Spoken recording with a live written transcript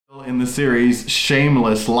the series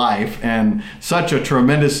Shameless Life, and such a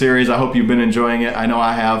tremendous series. I hope you've been enjoying it. I know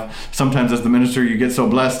I have. Sometimes as the minister you get so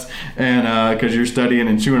blessed, and because you're studying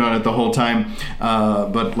and chewing on it the whole time,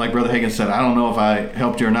 but like Brother Hagin said, I don't know if I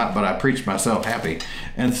helped you or not, but I preached myself happy.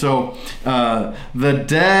 And so the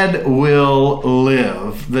dead will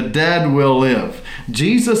live. The dead will live.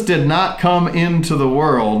 Jesus did not come into the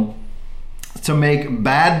world to make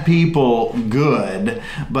bad people good,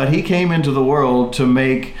 but he came into the world to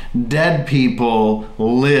make dead people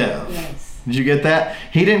live. Yes. Did you get that?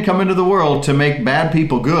 He didn't come into the world to make bad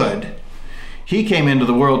people good. He came into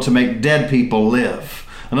the world to make dead people live.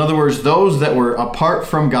 In other words, those that were apart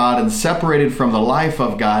from God and separated from the life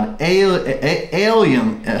of God,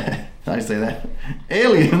 aliens,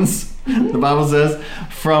 the Bible says,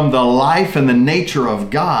 from the life and the nature of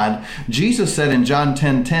God. Jesus said in John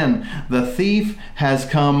 10:10, the thief has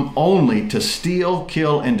come only to steal,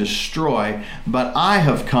 kill, and destroy, but I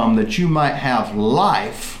have come that you might have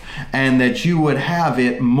life, and that you would have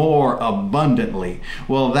it more abundantly.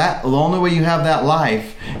 Well, the only way you have that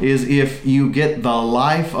life is if you get the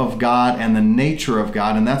life of God and the nature of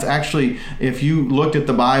God. And that's actually, if you looked at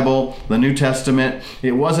the Bible, the New Testament,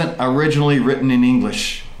 it wasn't originally written in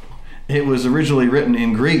English. It was originally written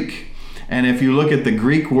in Greek. And if you look at the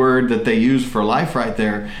Greek word that they use for life right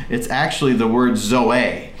there, it's actually the word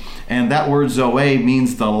Zoe. And that word Zoe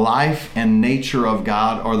means the life and nature of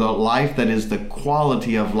God, or the life that is the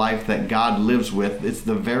quality of life that God lives with. It's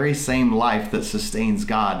the very same life that sustains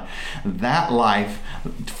God. That life,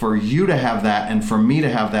 for you to have that and for me to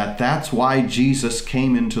have that, that's why Jesus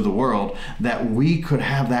came into the world, that we could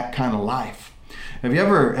have that kind of life. Have you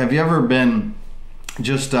ever been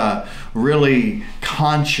just really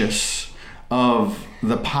conscious of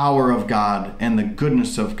the power of God and the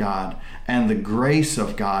goodness of God and the grace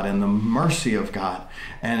of God and the mercy of God,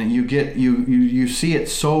 and you see it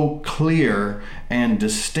so clear and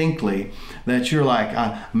distinctly that you're like,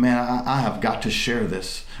 man, I have got to share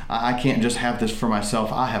this. I can't just have this for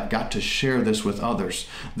myself. I have got to share this with others.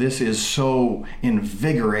 This is so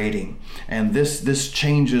invigorating, and this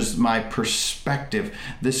changes my perspective.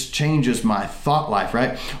 This changes my thought life,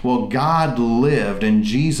 right? Well, God lived and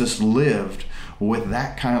Jesus lived with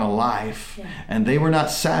that kind of life. Yeah. And they were not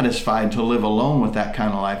satisfied to live alone with that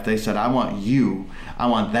kind of life. They said, I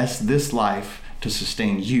want this life to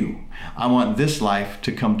sustain you. I want this life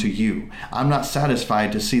to come to you. I'm not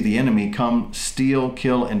satisfied to see the enemy come, steal,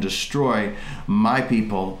 kill, and destroy my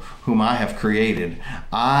people whom I have created.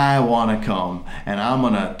 I want to come, and I'm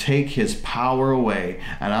going to take his power away,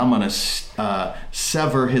 and I'm going to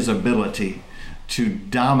sever his ability to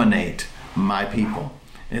dominate my people.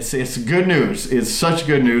 It's good news. It's such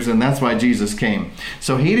good news, and that's why Jesus came.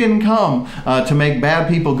 So he didn't come to make bad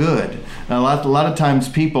people good. A lot of times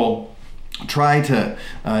people try to,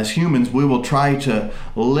 as humans, we will try to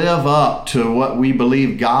live up to what we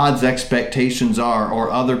believe God's expectations are, or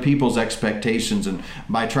other people's expectations, and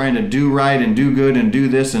by trying to do right and do good and do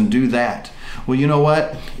this and do that. Well, you know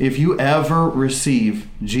what? If you ever receive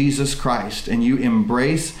Jesus Christ and you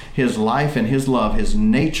embrace his life and his love, his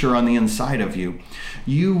nature on the inside of you,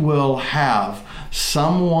 you will have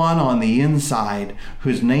someone on the inside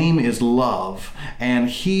whose name is love, and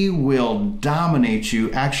he will dominate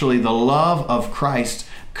you. Actually, the love of Christ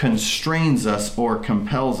constrains us or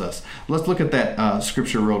compels us. Let's look at that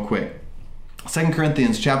scripture real quick. 2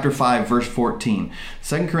 Corinthians chapter 5, verse 14.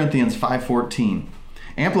 2 Corinthians 5:14.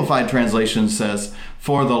 Amplified translation says,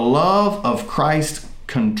 for the love of Christ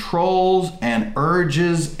controls and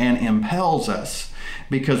urges and impels us,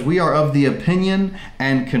 because we are of the opinion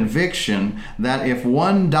and conviction that if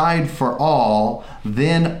one died for all,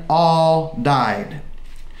 then all died.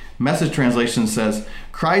 Message translation says,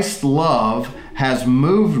 Christ's love has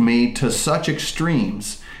moved me to such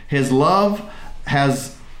extremes. His love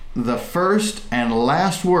has the first and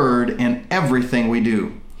last word in everything we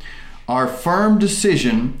do. Our firm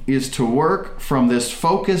decision is to work from this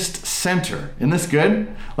focused center. Isn't this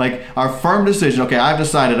good? Like our firm decision, okay, I've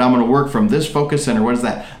decided I'm going to work from this focused center. What is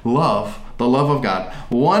that? Love, the love of God.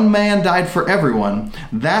 One man died for everyone.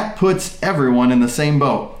 That puts everyone in the same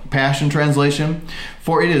boat. Passion translation,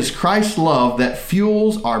 for it is Christ's love that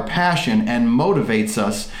fuels our passion and motivates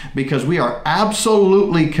us, because we are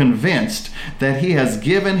absolutely convinced that he has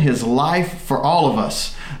given his life for all of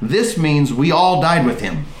us. This means we all died with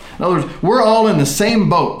him. In other words, we're all in the same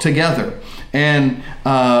boat together. And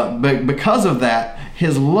but because of that,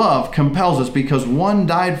 his love compels us, because one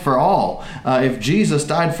died for all. If Jesus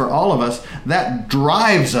died for all of us, that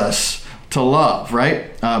drives us to love,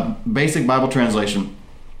 right? Basic Bible translation.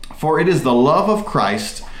 For it is the love of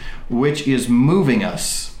Christ which is moving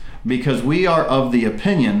us, because we are of the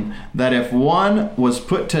opinion that if one was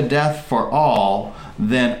put to death for all,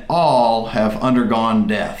 then all have undergone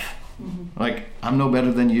death. Like, I'm no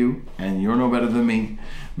better than you, and you're no better than me,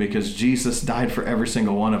 because Jesus died for every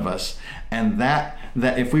single one of us. And that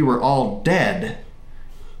if we were all dead,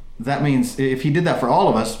 that means if he did that for all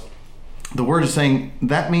of us, the word is saying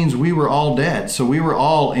that means we were all dead. So we were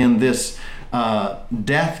all in this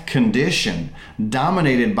death condition,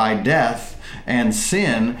 dominated by death and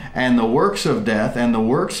sin and the works of death and the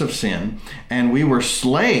works of sin. And we were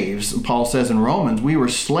slaves, Paul says in Romans, we were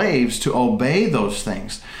slaves to obey those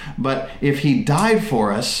things. But if he died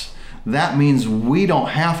for us, that means we don't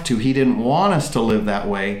have to. He didn't want us to live that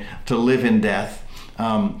way, to live in death.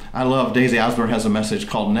 I love Daisy Osborne has a message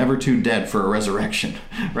called Never Too Dead for a Resurrection,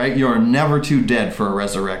 right? You're never too dead for a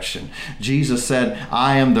resurrection. Jesus said,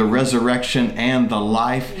 I am the resurrection and the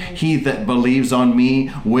life. He that believes on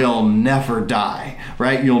me will never die,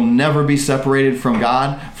 right? You'll never be separated from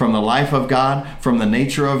God, from the life of God, from the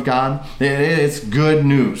nature of God. It's good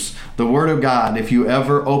news. The Word of God, if you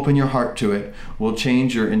ever open your heart to it, will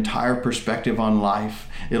change your entire perspective on life.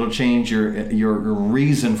 It'll change your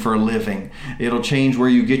reason for living. It'll change where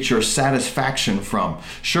you get your satisfaction from.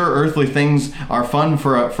 Sure, earthly things are fun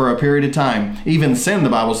for a period of time. Even sin, the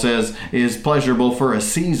Bible says, is pleasurable for a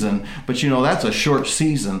season. But that's a short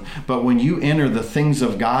season. But when you enter the things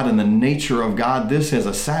of God and the nature of God, this has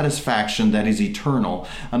a satisfaction that is eternal.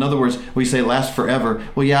 In other words, we say lasts forever.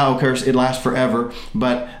 Well, yeah, of course, it lasts forever.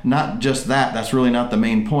 But not just that. That's really not the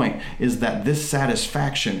main point, is that this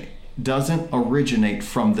satisfaction doesn't originate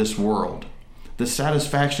from this world. The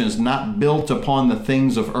satisfaction is not built upon the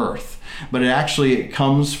things of earth, but it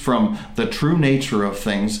comes from the true nature of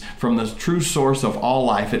things, from the true source of all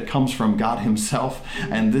life. It comes from God himself.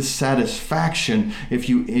 And this satisfaction, if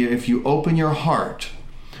you open your heart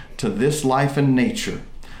to this life and nature,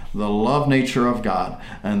 the love nature of God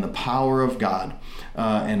and the power of God,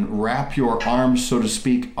 and wrap your arms, so to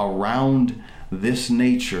speak, around this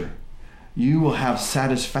nature, you will have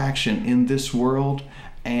satisfaction in this world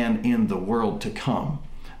and in the world to come.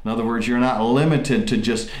 In other words, you're not limited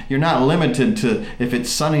to if it's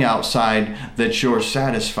sunny outside that you're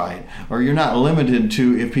satisfied, or you're not limited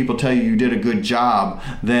to if people tell you did a good job,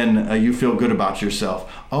 then you feel good about yourself.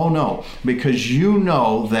 Oh no, because you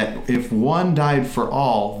know that if one died for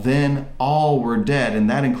all, then all were dead, and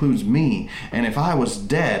that includes me. And if I was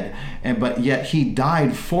dead, but yet he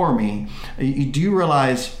died for me, do you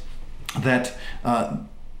realize that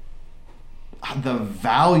the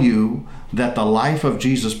value that the life of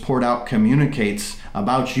Jesus poured out communicates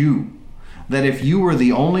about you? That if you were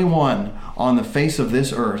the only one on the face of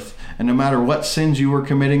this earth, and no matter what sins you were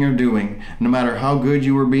committing or doing, no matter how good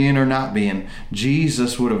you were being or not being,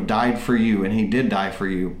 Jesus would have died for you, and he did die for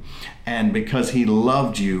you. And because he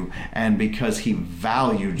loved you and because he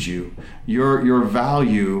valued you, your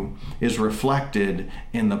value is reflected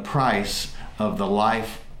in the price of the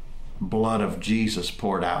life blood of Jesus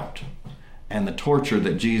poured out and the torture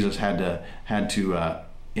that Jesus had to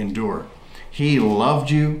endure. He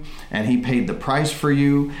loved you, and he paid the price for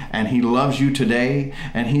you, and he loves you today,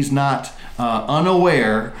 and he's not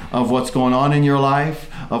unaware of what's going on in your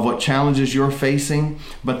life, of what challenges you're facing.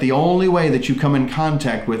 But the only way that you come in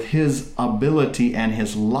contact with his ability and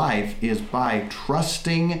his life is by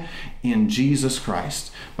trusting in Jesus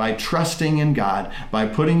Christ, by trusting in God, by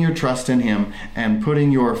putting your trust in him and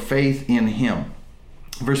putting your faith in him.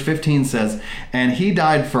 Verse 15 says, and he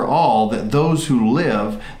died for all, that those who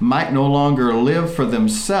live might no longer live for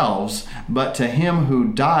themselves, but to him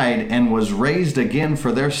who died and was raised again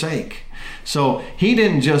for their sake. So he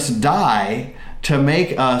didn't just die to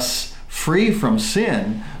make us free from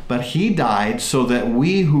sin, but he died so that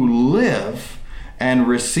we who live and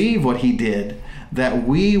receive what he did, that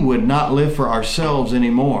we would not live for ourselves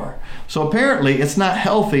anymore. So apparently it's not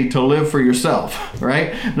healthy to live for yourself,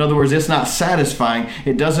 right? In other words, it's not satisfying.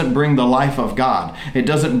 It doesn't bring the life of God. It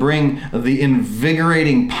doesn't bring the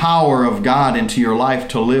invigorating power of God into your life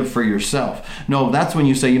to live for yourself. No, that's when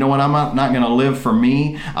you say, you know what, I'm not going to live for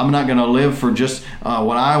me. I'm not going to live for just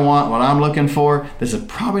what I want, what I'm looking for. This is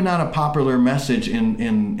probably not a popular message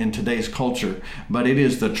in today's culture, but it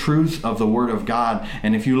is the truth of the Word of God.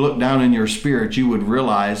 And if you look down in your spirit, you would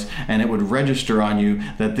realize, and it would register on you,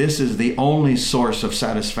 that this is the only source of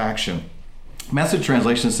satisfaction. Message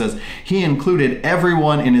translation says, he included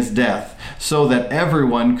everyone in his death so that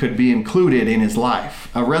everyone could be included in his life.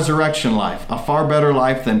 A resurrection life, a far better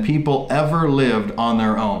life than people ever lived on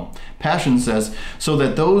their own. Passion says, so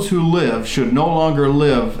that those who live should no longer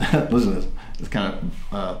live, listen to this, it's kind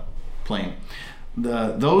of plain.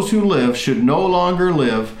 those who live should no longer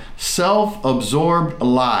live self-absorbed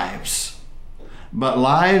lives, but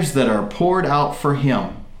lives that are poured out for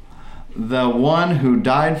Him, the one who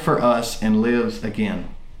died for us and lives again.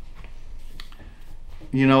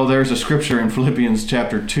 You know, there's a scripture in Philippians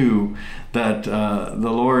chapter 2 that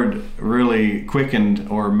the Lord really quickened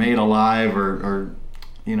or made alive or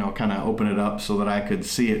kind of opened it up so that I could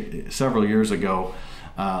see it several years ago,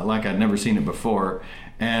 like I'd never seen it before.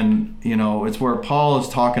 And, it's where Paul is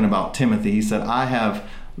talking about Timothy. He said, I have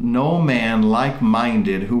no man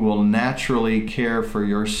like-minded who will naturally care for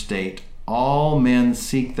your state. All men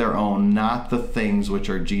seek their own, not the things which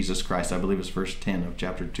are Jesus Christ. I believe it's verse 10 of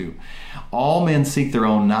chapter 2. All men seek their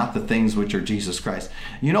own, not the things which are Jesus Christ.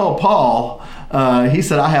 Paul, he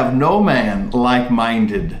said, I have no man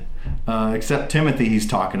like-minded, except Timothy he's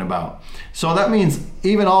talking about. So that means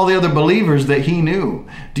even all the other believers that he knew.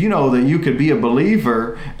 Do you know that you could be a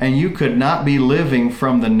believer and you could not be living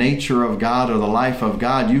from the nature of God or the life of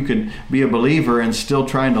God? You could be a believer and still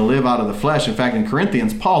trying to live out of the flesh. In fact, in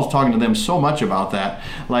Corinthians, Paul's talking to them so much about that.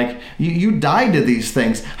 Like, you died to these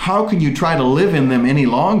things. How can you try to live in them any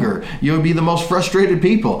longer? You'll be the most frustrated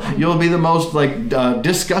people. You'll be the most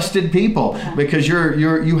disgusted people because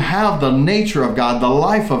you have the nature of God, the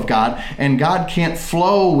life of God, and God can't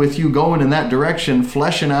flow with you going in that direction,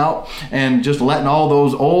 fleshing out and just letting all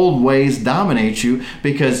those old ways dominate you,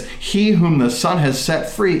 because he whom the Son has set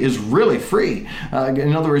free is really free.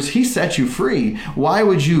 In other words, he set you free. Why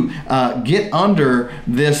would you get under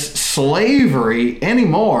this slavery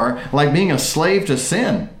anymore, like being a slave to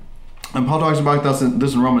sin? And Paul talks about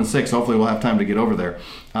this in Romans 6. Hopefully we'll have time to get over there.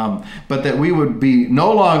 But that we would be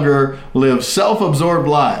no longer live self-absorbed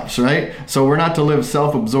lives, right? So we're not to live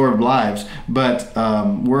self-absorbed lives, but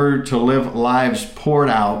we're to live lives poured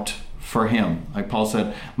out for Him. Like Paul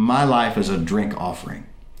said, my life is a drink offering.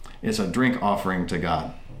 It's a drink offering to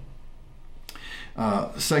God.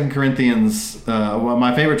 2 Corinthians,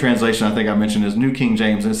 my favorite translation I think I mentioned is New King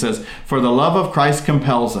James. And it says, for the love of Christ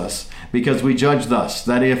compels us, because we judge thus,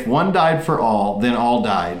 that if one died for all, then all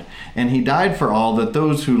died. And He died for all, that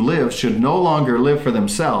those who live should no longer live for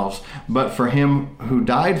themselves, but for Him who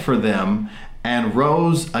died for them and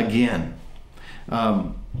rose again.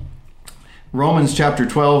 Romans chapter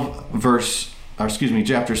 6, verse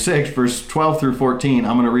 12 through 14,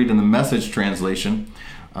 I'm going to read in the Message translation.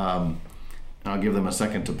 I'll give them a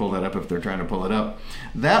second to pull that up if they're trying to pull it up.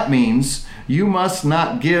 That means you must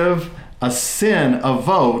not give a sin a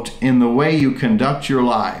vote in the way you conduct your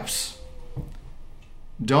lives.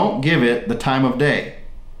 Don't give it the time of day.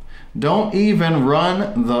 Don't even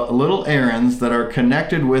run the little errands that are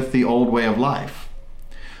connected with the old way of life.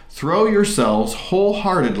 Throw yourselves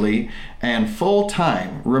wholeheartedly and full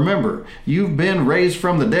time. Remember, you've been raised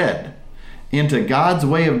from the dead into God's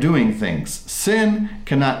way of doing things. Sin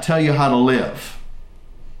cannot tell you how to live.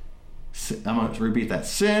 I'm going to repeat that.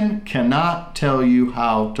 Sin cannot tell you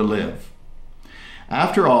how to live.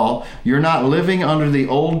 After all, you're not living under the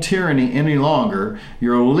old tyranny any longer.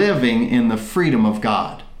 You're living in the freedom of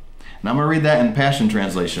God. And I'm going to read that in Passion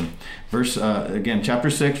Translation. Chapter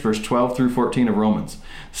 6, verse 12 through 14 of Romans.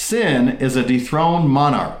 Sin is a dethroned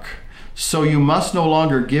monarch, so you must no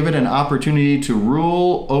longer give it an opportunity to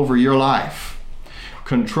rule over your life,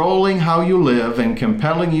 controlling how you live and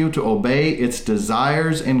compelling you to obey its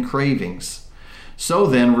desires and cravings. So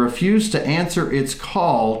then, refuse to answer its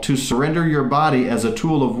call to surrender your body as a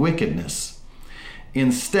tool of wickedness.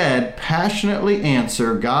 Instead, passionately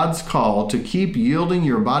answer God's call to keep yielding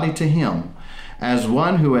your body to Him as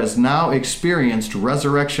one who has now experienced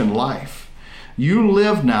resurrection life. You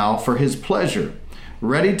live now for His pleasure,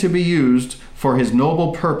 ready to be used for His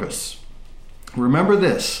noble purpose. Remember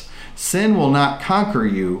this, sin will not conquer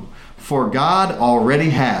you, for God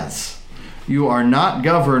already has. You are not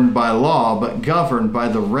governed by law, but governed by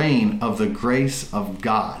the reign of the grace of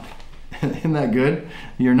God. Isn't that good?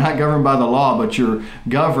 You're not governed by the law, but you're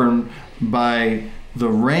governed by the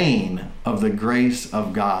reign of the grace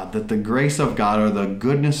of God. That the grace of God, or the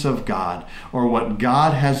goodness of God, or what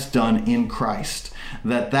God has done in Christ,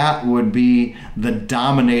 that would be the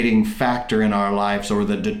dominating factor in our lives, or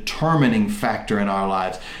the determining factor in our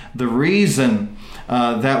lives. The reason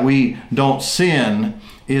that we don't sin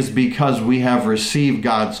is because we have received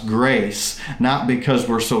God's grace, not because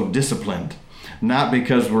we're so disciplined, not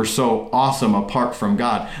because we're so awesome apart from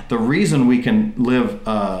God. The reason we can live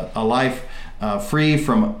a life free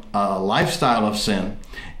from a lifestyle of sin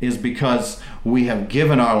is because we have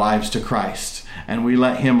given our lives to Christ. and we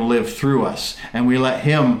let him live through us, and we let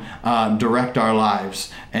him direct our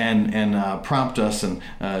lives and prompt us and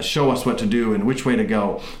show us what to do and which way to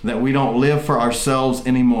go, that we don't live for ourselves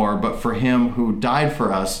anymore, but for him who died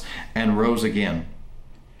for us and rose again.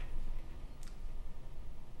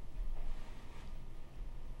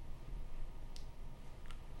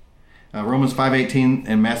 Romans 5:18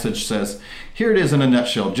 in Message says, "Here it is in a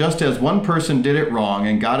nutshell. Just as one person did it wrong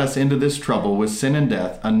and got us into this trouble with sin and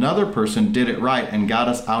death, another person did it right and got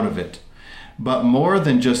us out of it. But more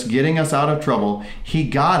than just getting us out of trouble, he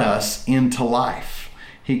got us into life."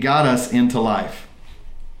 He got us into life.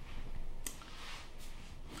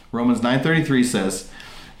 Romans 9:33 says,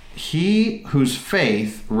 "He whose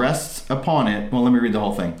faith rests upon it," well, let me read the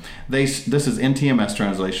whole thing. This is NTMS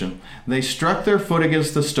translation. "They struck their foot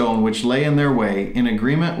against the stone which lay in their way, in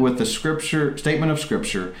agreement with the statement of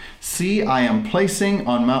Scripture. See, I am placing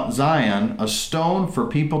on Mount Zion a stone for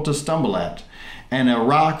people to stumble at, and a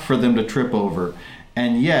rock for them to trip over.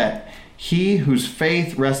 And yet, he whose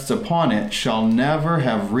faith rests upon it shall never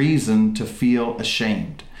have reason to feel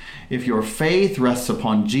ashamed." If your faith rests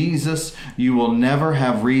upon Jesus, you will never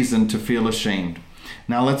have reason to feel ashamed.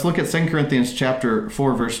 Now let's look at 2 Corinthians chapter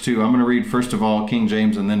 4, verse 2. I'm going to read first of all King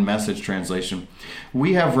James and then Message translation.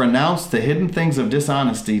 "We have renounced the hidden things of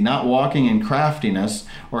dishonesty, not walking in craftiness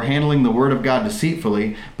or handling the word of God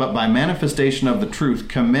deceitfully, but by manifestation of the truth,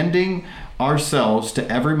 commending ourselves to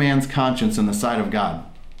every man's conscience in the sight of God."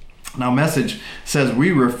 Now Message says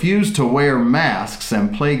we refuse to wear masks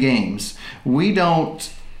and play games. We don't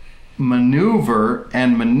maneuver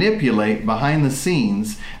and manipulate behind the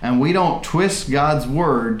scenes, and we don't twist God's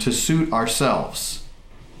word to suit ourselves.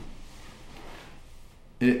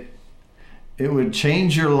 It would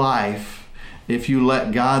change your life if you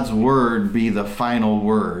let God's word be the final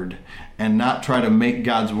word and not try to make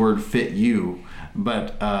God's word fit you,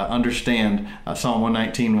 but understand Psalm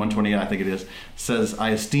 119, 128, I think it is, says, "I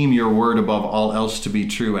esteem your word above all else to be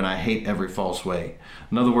true, and I hate every false way."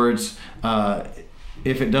 In other words,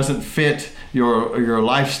 if it doesn't fit your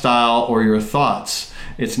lifestyle or your thoughts,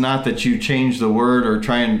 it's not that you change the word or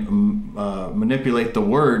try and manipulate the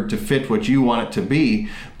word to fit what you want it to be,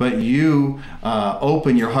 but you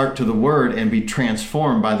open your heart to the word and be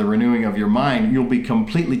transformed by the renewing of your mind. You'll be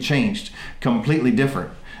completely changed, completely different.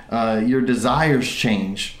 Your desires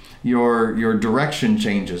change, your direction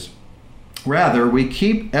changes. Rather, we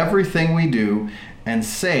keep everything we do and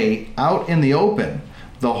say out in the open,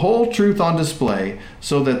 the whole truth on display,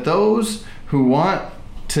 so that those who want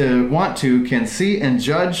to can see and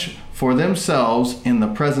judge for themselves in the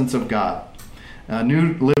presence of God.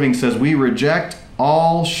 New Living says we reject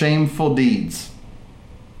all shameful deeds.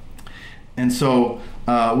 And so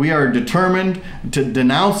we are determined to,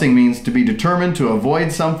 denouncing means to be determined to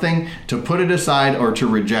avoid something, to put it aside, or to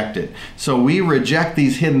reject it. So we reject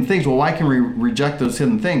these hidden things. Well, why can we reject those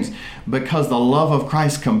hidden things? Because the love of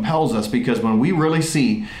Christ compels us. Because when we really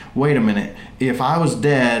see, wait a minute, if I was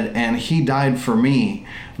dead and he died for me,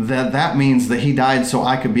 that means that he died so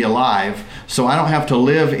I could be alive. So I don't have to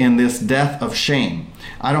live in this death of shame.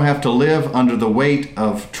 I don't have to live under the weight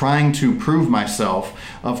of trying to prove myself,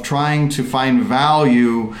 of trying to find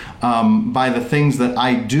value by the things that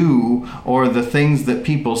I do or the things that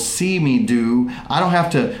people see me do. I don't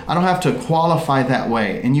have to qualify that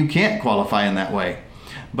way, and you can't qualify in that way.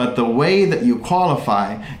 But the way that you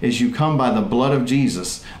qualify is you come by the blood of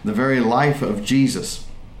Jesus, the very life of Jesus.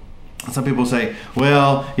 Some people say,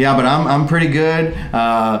 well, yeah, but I'm pretty good.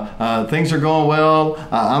 Things are going well.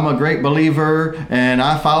 I'm a great believer, and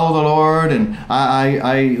I follow the Lord, and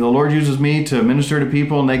the Lord uses me to minister to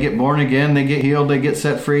people, and they get born again, they get healed, they get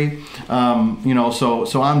set free.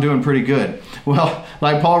 So I'm doing pretty good. Well,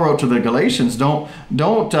 like Paul wrote to the Galatians,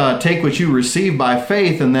 don't take what you receive by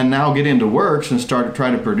faith and then now get into works and start to try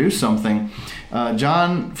to produce something. 1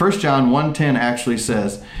 John 1:10 actually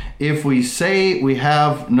says, if we say we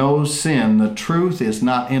have no sin, the truth is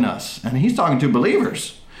not in us. And he's talking to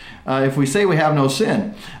believers. If we say we have no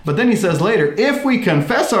sin. But then he says later, if we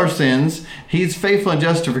confess our sins, he's faithful and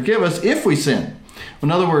just to forgive us if we sin.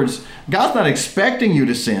 In other words, God's not expecting you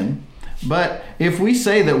to sin. But if we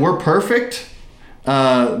say that we're perfect,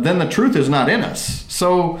 then the truth is not in us.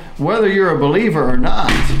 So whether you're a believer or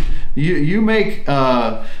not, you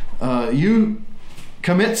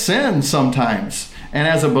commit sin sometimes. And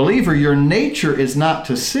as a believer, your nature is not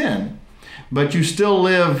to sin, but you still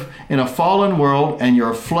live in a fallen world and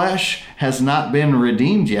your flesh has not been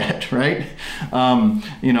redeemed yet, right?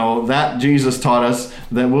 That Jesus taught us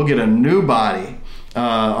that we'll get a new body.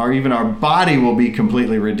 or even our body will be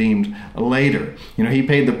completely redeemed later. He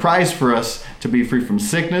paid the price for us to be free from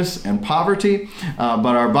sickness and poverty,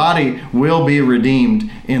 but our body will be redeemed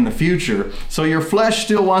in the future. So your flesh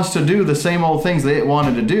still wants to do the same old things that it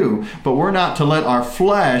wanted to do, but we're not to let our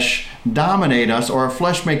flesh dominate us or our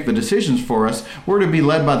flesh make the decisions for us. We're to be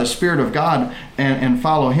led by the Spirit of God and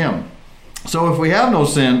follow Him. So if we have no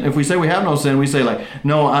sin, if we say we have no sin, we say like,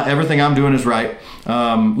 no, everything I'm doing is right.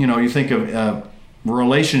 You think of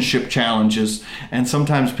relationship challenges, and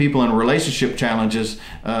sometimes people in relationship challenges,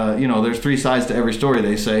 there's three sides to every story,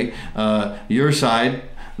 they say. Your side,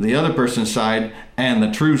 the other person's side, and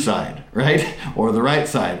the true side, right? Or the right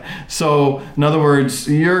side. So, in other words,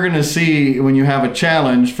 you're going to see when you have a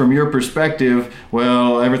challenge from your perspective,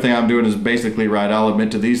 well, everything I'm doing is basically right. I'll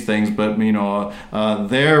admit to these things, but,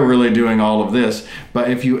 they're really doing all of this.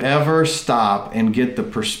 But if you ever stop and get the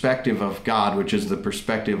perspective of God, which is the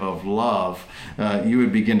perspective of love, you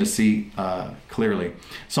would begin to see clearly.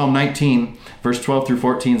 Psalm 19, verse 12 through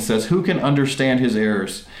 14 says, "Who can understand his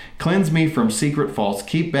errors? Cleanse me from secret faults.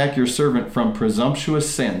 Keep back your servant from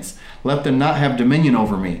presumptuous sins. Let them not have dominion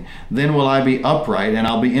over me. Then will I be upright, and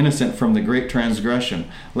I'll be innocent from the great transgression.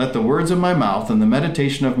 Let the words of my mouth and the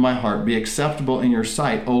meditation of my heart be acceptable in your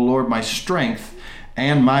sight, O Lord, my strength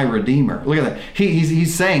and my Redeemer." Look at that.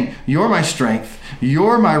 He's saying, you're my strength.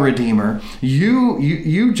 You're my Redeemer.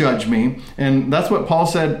 You judge me. And that's what Paul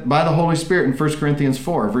said by the Holy Spirit in 1 Corinthians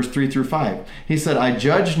 4, verse 3 through 5. He said, "I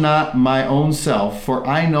judge not my own self, for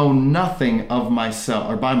I know nothing of myself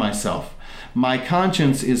or by myself. My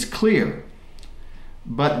conscience is clear,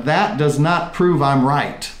 but that does not prove I'm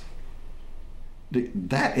right."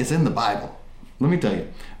 That is in the Bible. Let me tell you.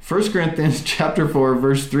 1 Corinthians chapter 4,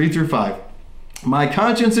 verse 3 through 5. "My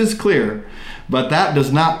conscience is clear, but that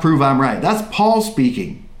does not prove I'm right." That's Paul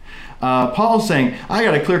speaking. Paul's saying, I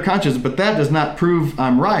got a clear conscience, but that does not prove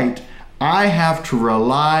I'm right. I have to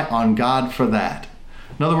rely on God for that.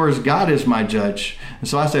 In other words, God is my judge. And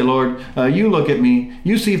so I say, Lord, you look at me.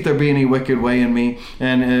 You see if there be any wicked way in me.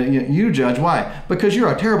 And you judge. Why? Because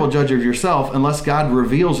you're a terrible judge of yourself unless God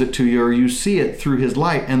reveals it to you or you see it through His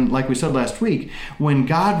light. And like we said last week, when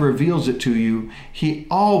God reveals it to you, He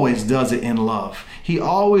always does it in love. He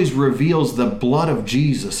always reveals the blood of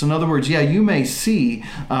Jesus. In other words, you may see,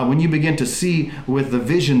 when you begin to see with the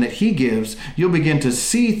vision that He gives, you'll begin to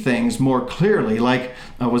see things more clearly. Like,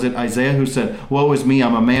 was it Isaiah who said, "Woe is me,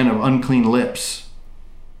 I'm a man of unclean lips."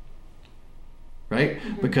 Right?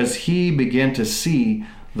 Mm-hmm. Because he began to see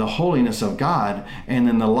the holiness of God, and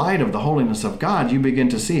in the light of the holiness of God, you begin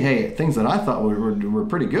to see, hey, things that I thought were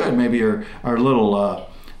pretty good maybe are a little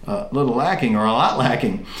lacking or a lot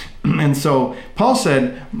lacking. And so Paul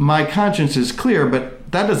said, my conscience is clear,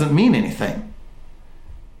 but that doesn't mean anything.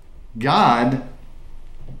 God,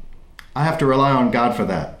 I have to rely on God for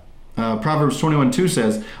that. Proverbs 21:2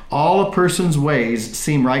 says, "All a person's ways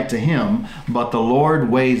seem right to him, but the Lord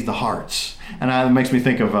weighs the hearts." And that makes me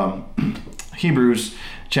think of Hebrews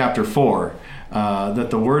chapter 4, that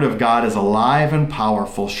the word of God is alive and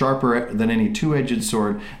powerful, sharper than any two-edged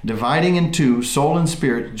sword, dividing in two, soul and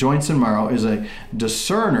spirit, joints and marrow, is a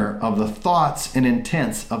discerner of the thoughts and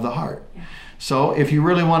intents of the heart. So if you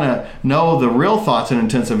really want to know the real thoughts and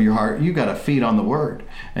intents of your heart, you got to feed on the Word.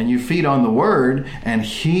 And you feed on the Word, and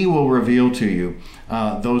He will reveal to you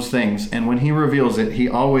those things. And when He reveals it, He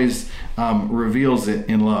always reveals it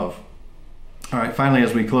in love. All right, finally,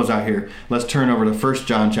 as we close out here, let's turn over to 1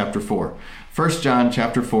 John chapter 4. 1 John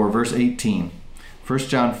chapter 4, verse 18. 1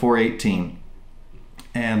 John 4:18.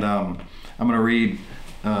 And I'm going to read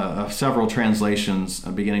several translations,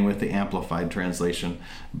 beginning with the Amplified translation.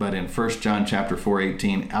 But in 1 John chapter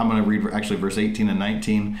 4:18, I'm going to read actually verse 18 and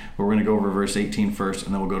 19. But we're going to go over verse 18 first,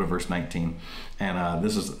 and then we'll go to verse 19. And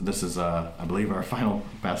this is I believe, our final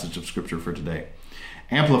passage of Scripture for today.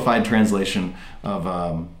 Amplified translation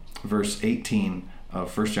of verse 18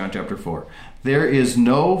 of 1 John chapter 4. "There is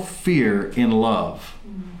no fear in love.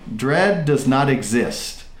 Dread does not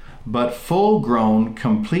exist, but full-grown,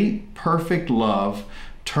 complete, perfect love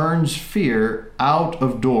turns fear out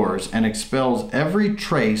of doors and expels every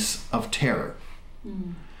trace of terror.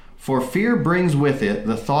 For fear brings with it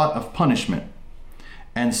the thought of punishment.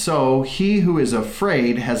 And so he who is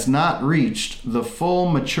afraid has not reached the full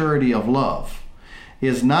maturity of love,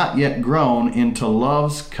 is not yet grown into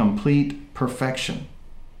love's complete perfection."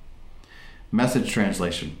 Message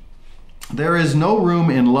translation. "There is no room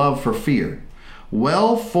in love for fear.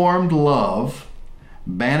 Well-formed love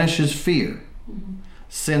banishes fear,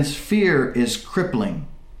 since fear is crippling.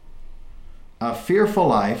 A fearful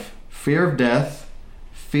life, fear of death,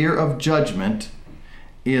 fear of judgment,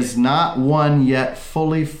 is not one yet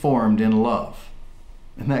fully formed in love.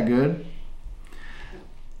 Isn't that good?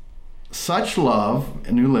 Such love,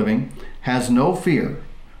 New Living, has no fear.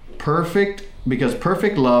 Because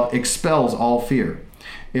perfect love expels all fear.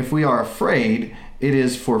 If we are afraid, it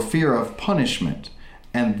is for fear of punishment.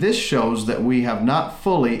 And this shows that we have not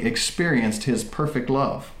fully experienced his perfect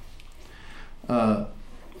love.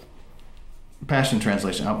 Passion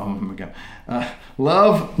Translation.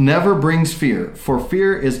 Love never brings fear, for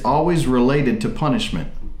fear is always related to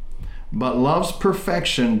punishment. But love's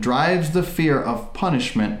perfection drives the fear of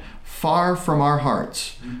punishment far from our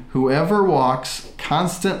hearts. Whoever walks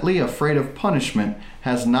constantly afraid of punishment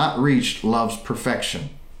has not reached love's perfection.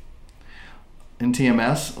 In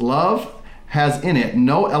TMS, love has in it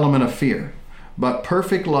no element of fear, but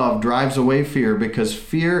perfect love drives away fear because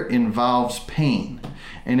fear involves pain.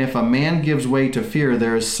 And if a man gives way to fear,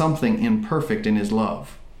 there is something imperfect in his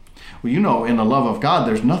love. Well, you know, in the love of God,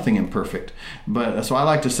 there's nothing imperfect. But so I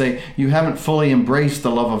like to say, you haven't fully embraced the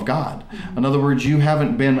love of God. In other words, you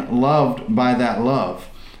haven't been loved by that love.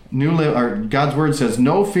 God's word says,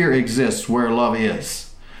 no fear exists where love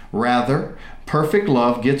is. Rather, perfect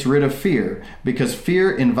love gets rid of fear because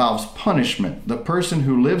fear involves punishment. The person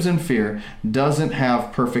who lives in fear doesn't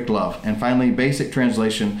have perfect love. And finally, basic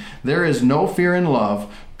translation, there is no fear in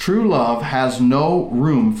love. True love has no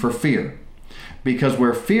room for fear. Because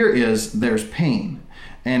where fear is, there's pain.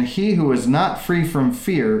 And he who is not free from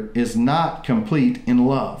fear is not complete in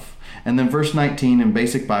love. And then verse 19 in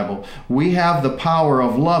Basic Bible, we have the power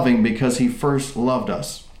of loving because he first loved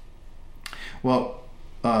us. Well,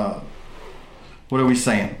 what are we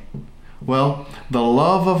saying? Well, the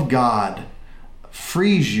love of God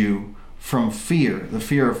frees you from fear, the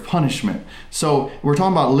fear of punishment. So we're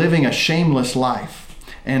talking about living a shameless life.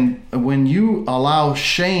 And when you allow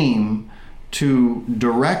shame to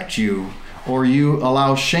direct you, or you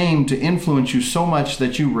allow shame to influence you so much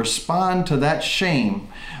that you respond to that shame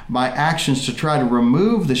by actions to try to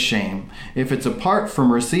remove the shame, if it's apart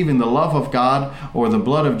from receiving the love of God or the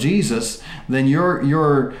blood of Jesus, then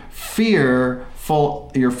you're fearful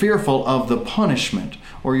of the punishment,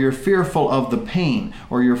 or you're fearful of the pain,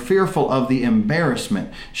 or you're fearful of the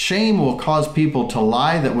embarrassment. Shame will cause people to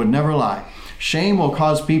lie that would never lie. Shame will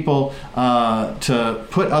cause people to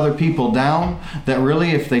put other people down that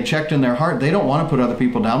really, if they checked in their heart, they don't want to put other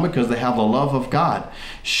people down because they have the love of God.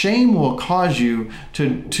 Shame will cause you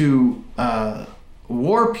to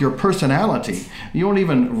warp your personality. You won't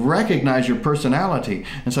even recognize your personality.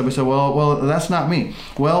 And so we say, well, that's not me.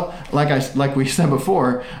 Well, like we said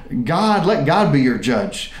before, let God be your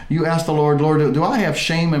judge. You ask the Lord, do I have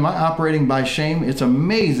shame? Am I operating by shame? It's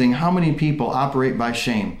amazing how many people operate by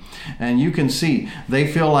shame. And you can see they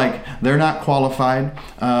feel like they're not qualified.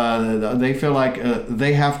 They feel like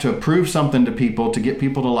they have to prove something to people to get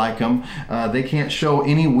people to like them. They can't show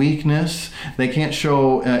any weakness. They can't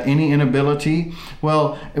show any inability.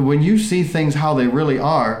 Well, when you see things how they really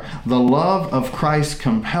are, the love of Christ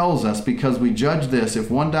compels us, because we judge this: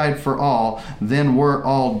 if one died for all, then we're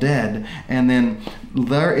all dead. And then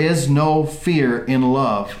there is no fear in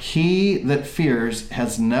love. He that fears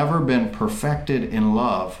has never been perfected in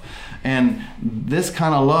love. And this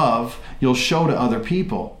kind of love you'll show to other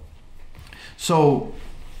people. So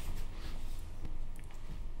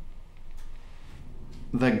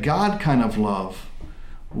the God kind of love,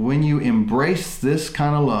 when you embrace this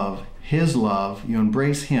kind of love, his love, you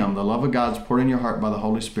embrace him, the love of God's poured in your heart by the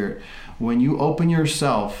Holy Spirit. When you open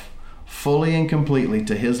yourself fully and completely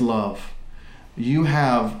to his love, you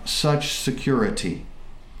have such security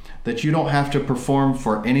that you don't have to perform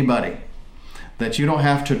for anybody, that you don't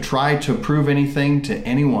have to try to prove anything to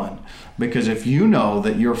anyone. Because if you know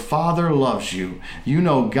that your Father loves you, you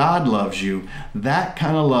know God loves you, that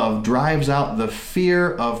kind of love drives out the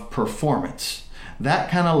fear of performance. That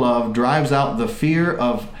kind of love drives out the fear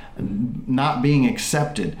of not being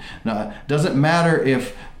accepted. Now, it doesn't matter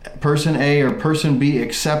if person A or person B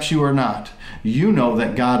accepts you or not. You know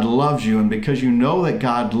that God loves you, and because you know that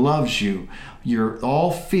God loves you,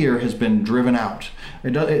 all fear has been driven out.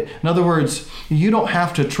 In other words, you don't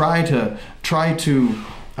have to try to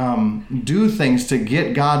do things to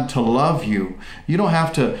get God to love you. You don't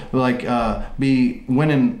have to be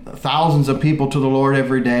winning thousands of people to the Lord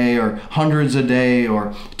every day, or hundreds a day,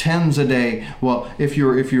 or tens a day. Well, if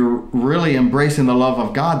you're really embracing the love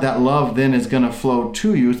of God, that love then is going to flow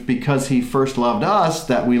to you. It's because he first loved us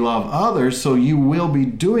that we love others. So you will be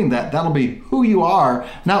doing that. That'll be who you are,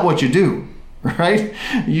 not what you do. Right?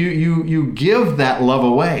 You give that love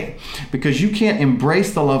away, because you can't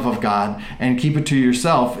embrace the love of God and keep it to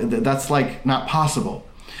yourself. That's like not possible.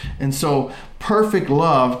 And so perfect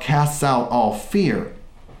love casts out all fear.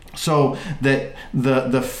 So that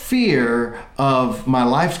the fear of my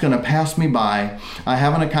life's going to pass me by, I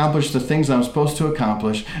haven't accomplished the things I'm supposed to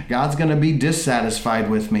accomplish, God's going to be dissatisfied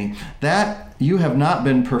with me, that you have not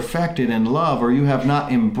been perfected in love, or you have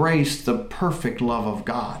not embraced the perfect love of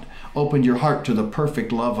God. Opened your heart to the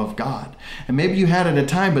perfect love of God. And maybe you had it at a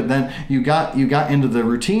time, but then you got into the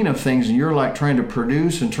routine of things, and you're like trying to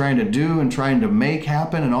produce and trying to do and trying to make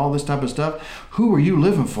happen and all this type of stuff. Who are you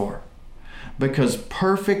living for? Because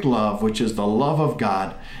perfect love, which is the love of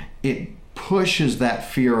God, it pushes that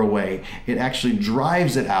fear away. It actually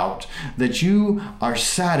drives it out, that you are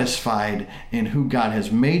satisfied in who God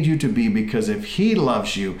has made you to be, because if He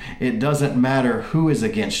loves you, it doesn't matter who is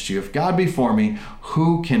against you. If God be for me,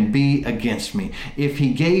 who can be against me? If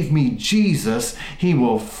He gave me Jesus, He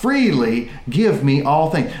will freely give me all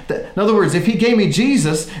things. In other words, if He gave me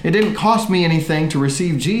Jesus, it didn't cost me anything to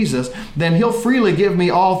receive Jesus, then He'll freely give me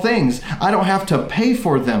all things. I don't have to pay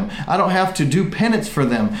for them. I don't have to do penance for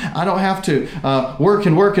them. I don't have to work.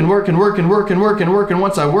 And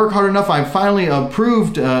once I work hard enough, I'm finally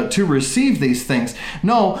approved to receive these things.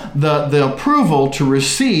 No, the approval to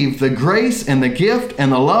receive the grace and the gift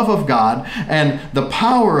and the love of God and the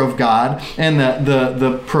power of God and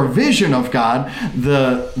the provision of God,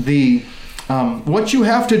 what you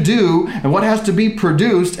have to do and what has to be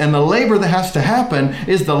produced and the labor that has to happen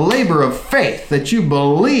is the labor of faith, that you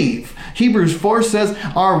believe. Hebrews 4 says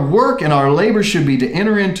our work and our labor should be to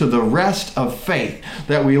enter into the rest of faith,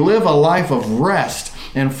 that we live a life of rest.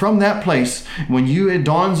 And from that place, when it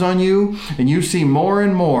dawns on you and you see more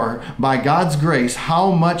and more by God's grace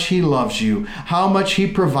how much He loves you, how much He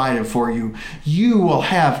provided for you, you will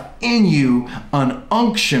have in you an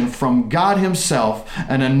unction from God Himself,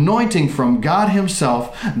 an anointing from God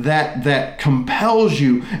Himself that compels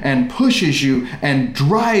you and pushes you and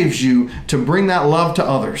drives you to bring that love to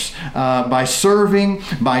others by serving,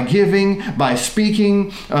 by giving, by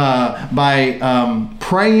speaking, by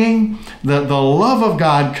praying. The love of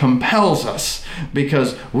God compels us,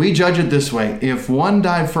 because we judge it this way. If one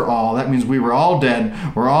died for all, that means we were all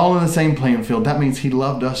dead. We're all in the same playing field. That means He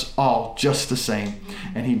loved us all just the same.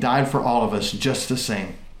 And He died for all of us just the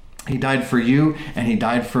same. He died for you and He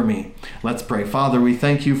died for me. Let's pray. Father, we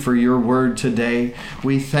thank You for Your word today.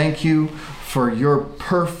 We thank You for Your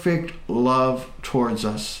perfect love towards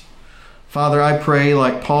us. Father, I pray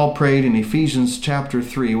like Paul prayed in Ephesians chapter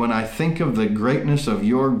 3, when I think of the greatness of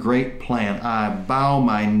Your great plan, I bow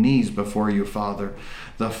my knees before You, Father,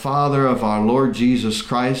 the Father of our Lord Jesus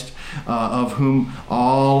Christ, of whom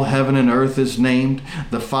all heaven and earth is named,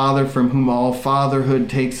 the Father from whom all fatherhood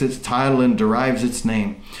takes its title and derives its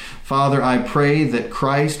name. Father, I pray that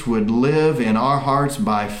Christ would live in our hearts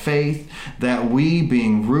by faith, that we,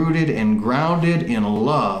 being rooted and grounded in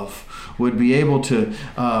love, would be able to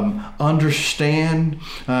understand,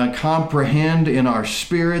 comprehend in our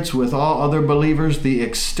spirits with all other believers the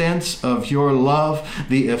extents of Your love,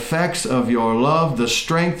 the effects of Your love, the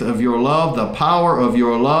strength of Your love, the power of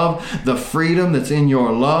Your love, the freedom that's in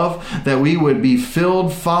Your love, that we would be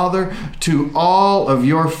filled, Father, to all of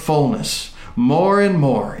Your fullness, more and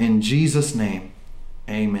more, in Jesus' name.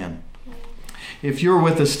 Amen. If you're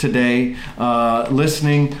with us today,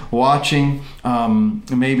 listening, watching,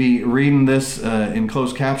 maybe reading this in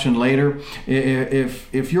closed caption later,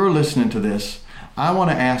 if you're listening to this, I want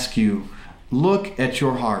to ask you, look at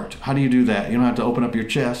your heart. How do you do that? You don't have to open up your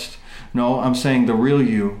chest. No, I'm saying the real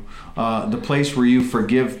you, the place where you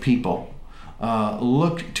forgive people.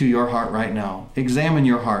 Look to your heart right now. Examine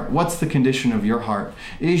your heart. What's the condition of your heart?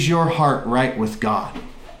 Is your heart right with God?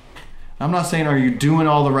 I'm not saying, are you doing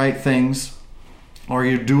all the right things? Or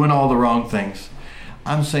you're doing all the wrong things.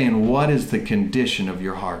 I'm saying, what is the condition of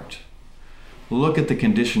your heart? Look at the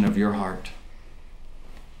condition of your heart.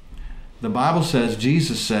 The Bible says,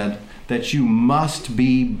 Jesus said, that you must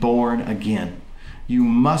be born again. You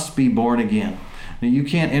must be born again. Now, you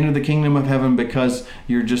can't enter the kingdom of heaven because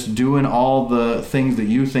you're just doing all the things that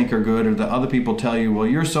you think are good, or that other people tell you, well,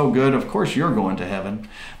 you're so good, of course you're going to heaven.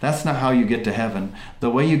 That's not how you get to heaven.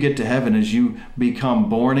 The way you get to heaven is you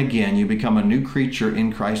become born again. You become a new creature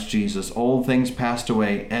in Christ Jesus. Old things passed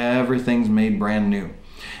away. Everything's made brand new.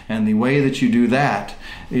 And the way that you do that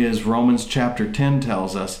is Romans chapter 10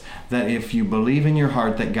 tells us that if you believe in your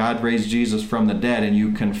heart that God raised Jesus from the dead and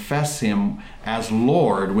you confess Him as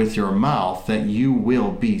Lord with your mouth, that you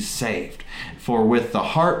will be saved. For with the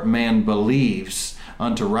heart man believes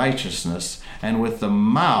unto righteousness, and with the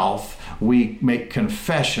mouth we make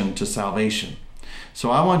confession to salvation.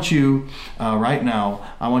 So I want you right now,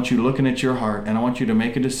 I want you looking at your heart, and I want you to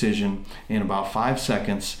make a decision in about 5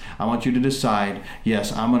 seconds. I want you to decide,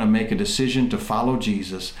 yes, I'm going to make a decision to follow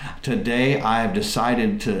Jesus. Today I have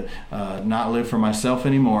decided to not live for myself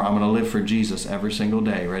anymore. I'm going to live for Jesus every single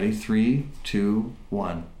day. Ready? 3, 2,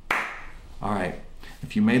 1. All right.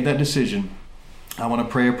 If you made that decision, I want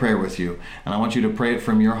to pray a prayer with you, and I want you to pray it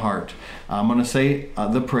from your heart. I'm going to say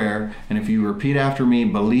the prayer, and if you repeat after me,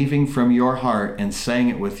 believing from your heart and saying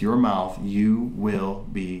it with your mouth, you will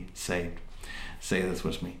be saved. Say this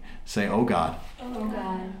with me. Say, oh God,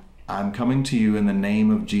 I'm coming to you in the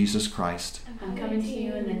name of Jesus Christ. I'm coming to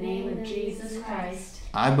you in the name of Jesus Christ.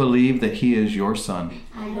 I believe that he is your son.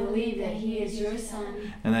 I believe that he is your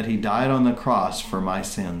son. And that he died on the cross for my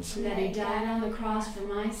sins. And that he died on the cross for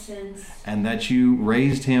my sins. And that you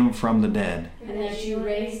raised him from the dead. And that you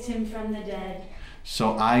raised him from the dead.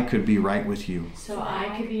 So I could be right with you. So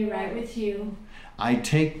I could be right with you. I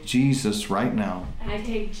take Jesus right now. I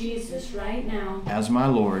take Jesus right now. As my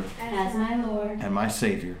Lord. As my Lord. And my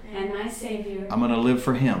Savior. And my Savior. I'm going to live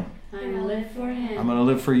for him. I'm going to live for him. I'm going to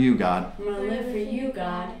live for you, God. I'm going to live for you,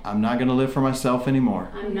 God. I'm not going to live for myself anymore.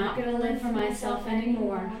 I'm not going to live for myself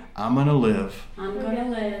anymore. I'm going to live. I'm going to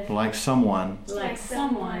live like someone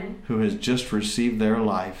who has just received their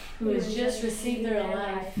life. Who has just received their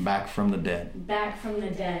life. Back from the dead. Back from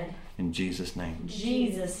the dead. In Jesus' name. In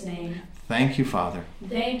Jesus' name. Thank you, Father.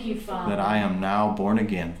 Thank you, Father. That I am now born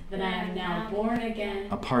again. That I am now born again.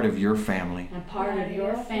 A part of your family. A part of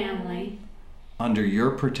your family. Under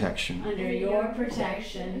your protection. Under your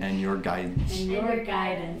protection. And your guidance. And your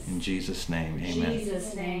guidance. In Jesus' name, amen. In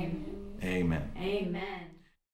Jesus' name. Amen. Amen.